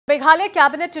Meghalaya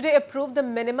Cabinet today approved the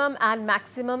minimum and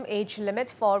maximum age limit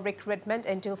for recruitment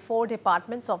into 4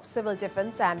 departments of Civil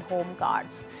Defence and Home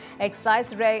Guards: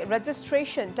 Excise,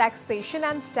 Registration, Taxation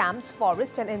and Stamps,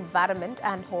 Forest and Environment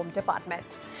and Home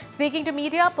Department. Speaking to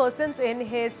media persons in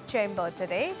his chamber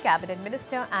today, Cabinet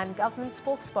Minister and Government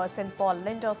spokesperson Paul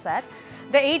Lindo said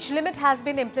the age limit has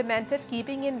been implemented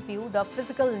keeping in view the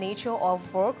physical nature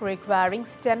of work requiring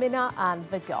stamina and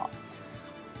vigour.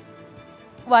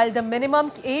 While the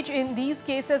minimum age in these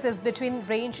cases is between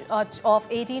range of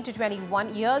 18 to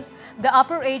 21 years, the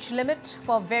upper age limit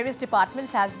for various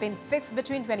departments has been fixed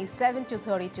between 27 to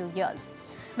 32 years.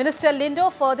 Minister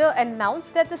Lindo further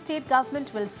announced that the state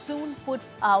government will soon put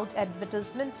out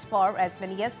advertisement for as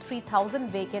many as 3,000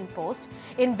 vacant posts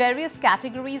in various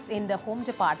categories in the Home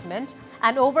Department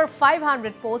and over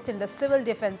 500 posts in the Civil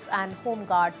Defence and Home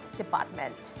Guards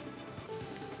Department.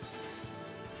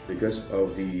 Because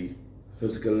of the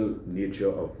physical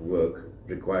nature of work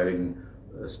requiring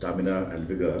stamina and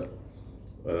vigor,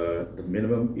 the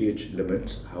minimum age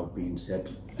limits have been set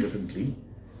differently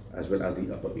as well as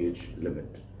the upper age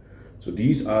limit. So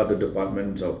these are the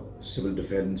departments of Civil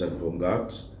Defence and Home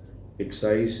Guards,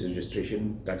 Excise,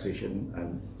 Registration, Taxation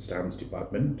and Stamps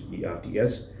Department,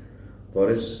 ERTS,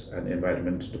 Forest and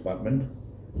Environment Department,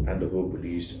 and the Home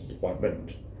Police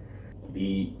Department.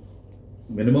 The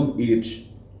minimum age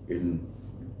in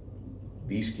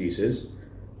these cases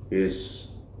is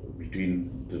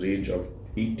between the range of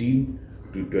 18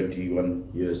 to 21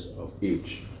 years of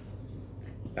age,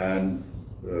 and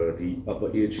the upper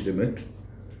age limit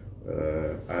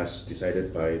as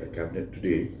decided by the Cabinet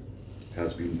today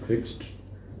has been fixed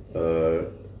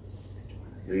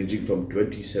ranging from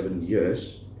 27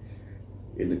 years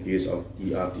in the case of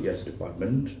ERTS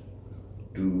Department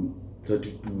to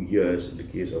 32 years in the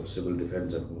case of Civil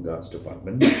Defence and Home Guards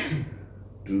Department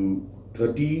to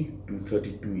 30 to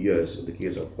 32 years in the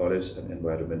case of Forest and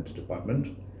Environment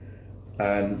Department,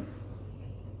 and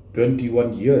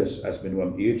 21 years as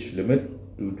minimum age limit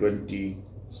to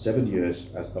 27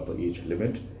 years as upper age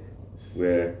limit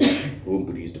where Home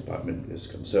Police Department is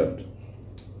concerned.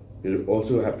 We're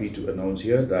also happy to announce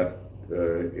here that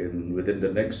within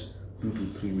the next 2 to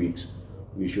 3 weeks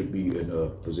we should be in a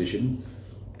position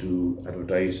to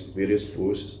advertise various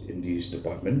posts in these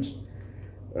departments.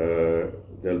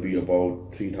 There'll be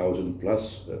about 3,000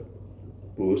 plus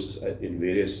posts in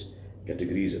various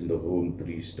categories in the Home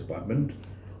Police Department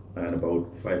and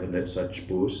about 500 such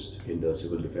posts in the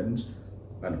Civil Defence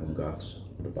and Home Guards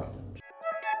Department.